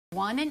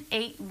1 in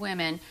 8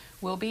 women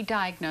will be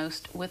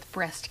diagnosed with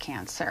breast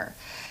cancer.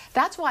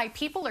 That's why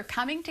people are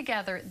coming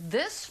together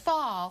this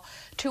fall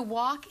to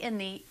walk in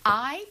the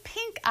I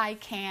Pink I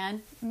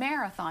Can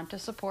marathon to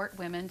support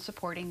women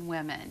supporting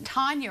women.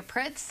 Tanya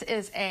Pritz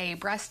is a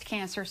breast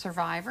cancer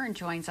survivor and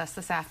joins us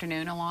this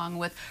afternoon along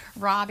with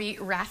Robbie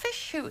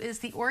Rafish, who is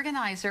the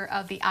organizer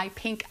of the I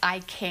Pink I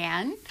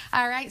Can.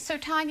 All right, so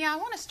Tanya, I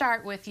want to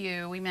start with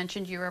you. We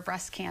mentioned you're a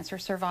breast cancer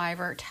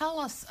survivor. Tell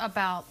us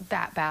about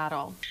that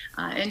battle.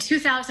 In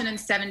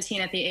 2017,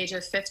 at the age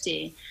of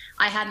 50,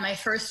 I had my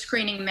first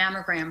screening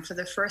mammogram for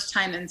the first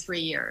time in 3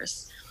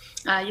 years.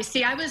 You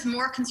see, I was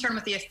more concerned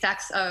with the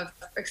effects of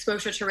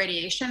exposure to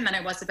radiation than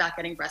I was about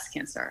getting breast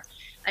cancer.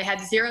 I had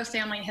zero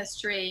family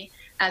history.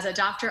 As a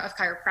doctor of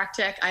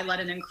chiropractic, I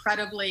led an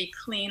incredibly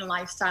clean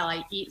lifestyle.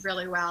 I eat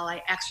really well.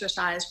 I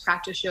exercise,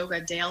 practice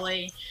yoga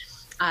daily.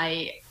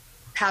 I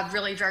have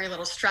really very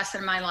little stress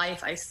in my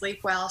life. I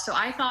sleep well. So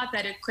I thought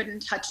that it couldn't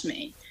touch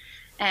me.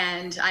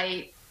 And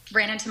I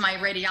ran into my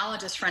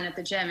radiologist friend at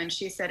the gym, and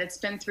she said, "It's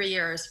been 3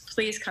 years.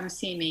 Please come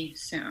see me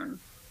soon."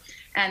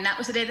 And that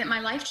was the day that my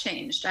life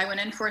changed. I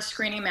went in for a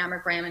screening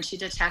mammogram, and she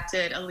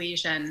detected a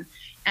lesion.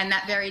 And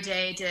that very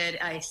day did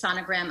a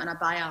sonogram and a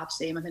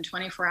biopsy. And within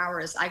 24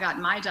 hours, I got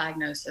my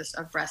diagnosis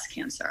of breast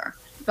cancer.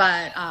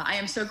 But I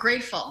am so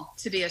grateful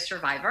to be a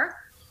survivor.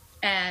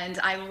 And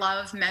I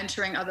love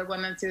mentoring other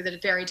women through the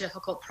very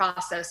difficult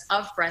process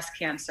of breast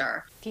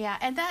cancer. Yeah,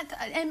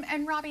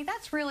 and Robbie,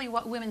 that's really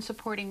what Women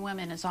Supporting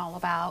Women is all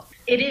about.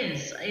 It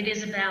is. It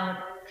is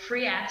about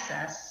free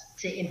access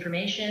to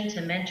information,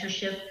 to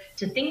mentorship,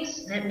 to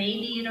things that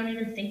maybe you don't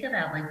even think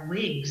about, like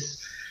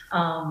wigs,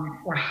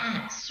 or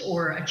hats,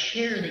 or a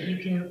chair that you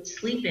can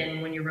sleep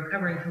in when you're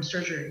recovering from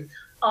surgery.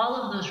 All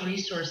of those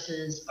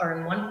resources are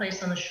in one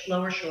place on the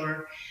Lower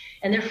Shore,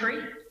 and they're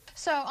free.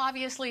 So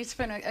obviously it's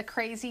been a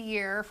crazy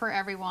year for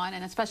everyone,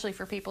 and especially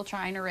for people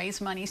trying to raise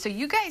money. So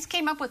you guys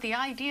came up with the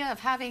idea of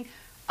having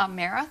a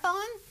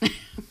marathon?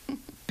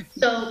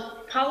 So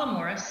Paula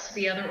Morris,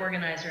 the other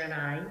organizer, and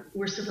I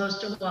were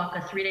supposed to walk a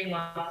 3-day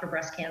walk for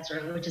breast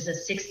cancer, which is a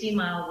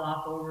 60-mile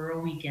walk over a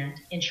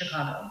weekend in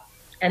Chicago.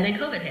 And then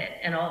COVID hit,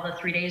 and all the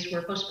 3 days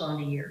were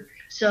postponed a year.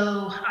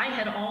 So I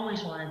had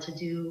always wanted to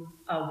do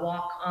a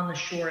walk on the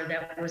shore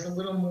that was a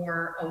little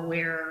more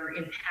aware,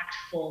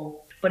 impactful,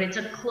 but it's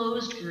a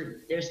closed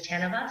group. There's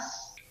 10 of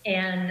us,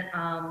 and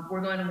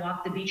we're going to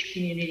walk the beach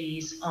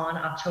communities on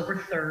October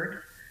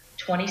 3rd,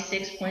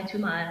 26.2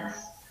 miles.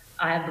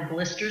 I have the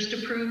blisters to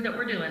prove that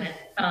we're doing it.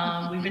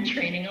 We've been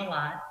training a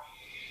lot.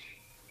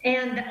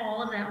 And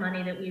all of that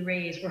money that we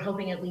raise, we're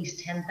hoping at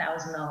least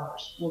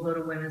 $10,000 will go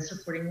to Women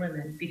Supporting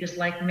Women, because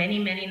like many,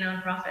 many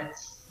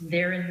nonprofits,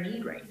 they're in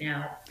need right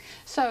now.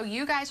 So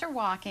you guys are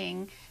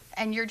walking,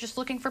 and you're just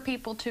looking for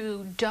people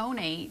to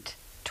donate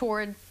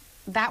toward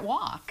that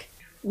walk.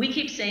 We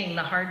keep saying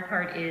the hard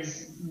part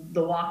is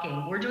the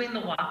walking. We're doing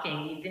the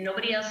walking.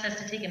 Nobody else has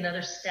to take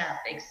another step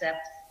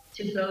except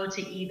to go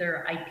to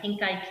either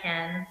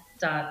ipinkican.org,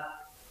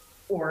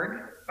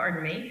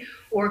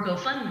 or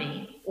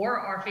GoFundMe, or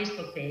our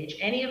Facebook page.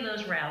 Any of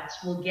those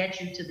routes will get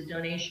you to the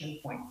donation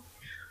point.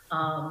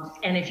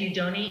 And if you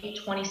donate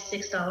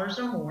 $26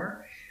 or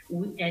more,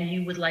 and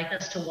you would like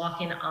us to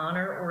walk in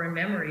honor or in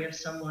memory of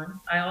someone,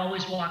 I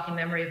always walk in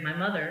memory of my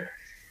mother,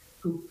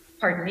 who,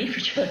 pardon me for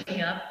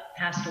choking up,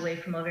 passed away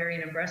from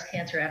ovarian and breast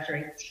cancer after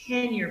a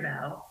 10-year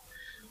bout.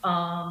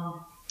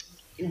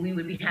 We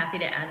would be happy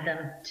to add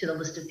them to the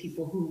list of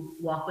people who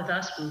walk with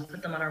us. We'll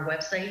put them on our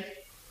website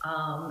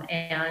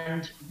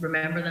and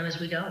remember them as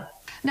we go.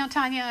 Now,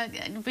 Tanya,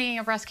 being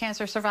a breast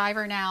cancer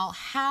survivor now,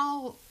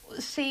 how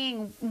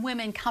seeing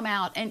women come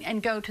out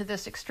and go to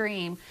this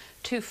extreme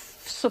to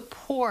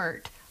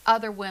support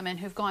other women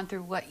who've gone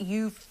through what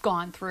you've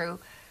gone through,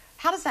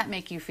 how does that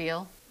make you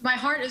feel? My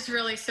heart is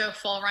really so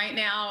full right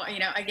now. You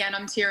know, again,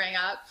 I'm tearing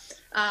up.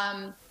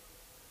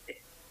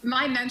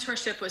 My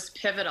mentorship was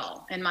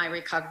pivotal in my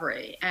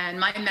recovery, and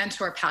my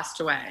mentor passed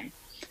away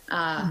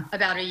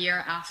about a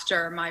year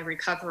after my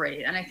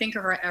recovery. And I think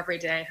of her every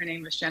day. Her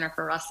name was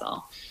Jennifer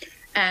Russell.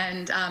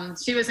 And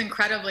she was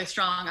incredibly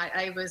strong.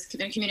 I was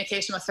in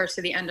communication with her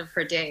to the end of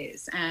her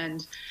days.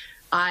 And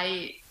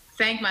I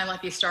thank my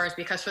lucky stars,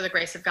 because for the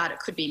grace of God, it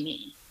could be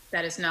me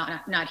that is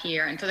not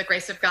here. And for the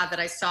grace of God that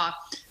I saw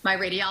my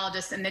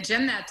radiologist in the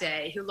gym that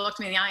day, who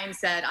looked me in the eye and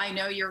said, "I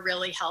know you're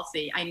really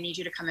healthy. I need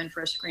you to come in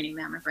for a screening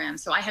mammogram."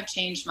 So I have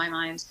changed my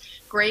mind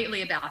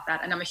greatly about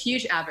that. And I'm a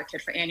huge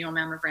advocate for annual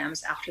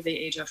mammograms after the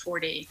age of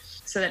 40,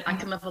 so that I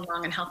can live a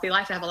long and healthy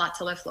life. I have a lot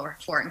to live for,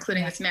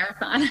 including this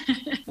marathon.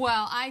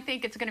 Well, I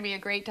think it's going to be a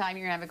great time.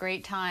 You're going to have a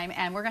great time.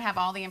 And we're going to have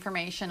all the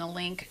information, a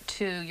link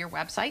to your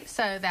website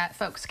so that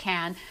folks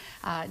can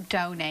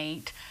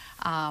donate.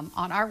 On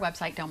our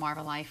website,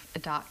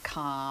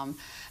 delmarvalife.com.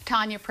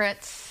 Tanya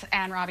Pritz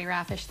and Robbie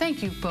Rafish,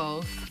 thank you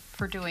both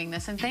for doing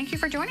this, and thank you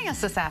for joining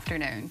us this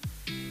afternoon.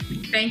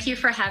 Thank you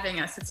for having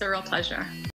us. It's a real pleasure.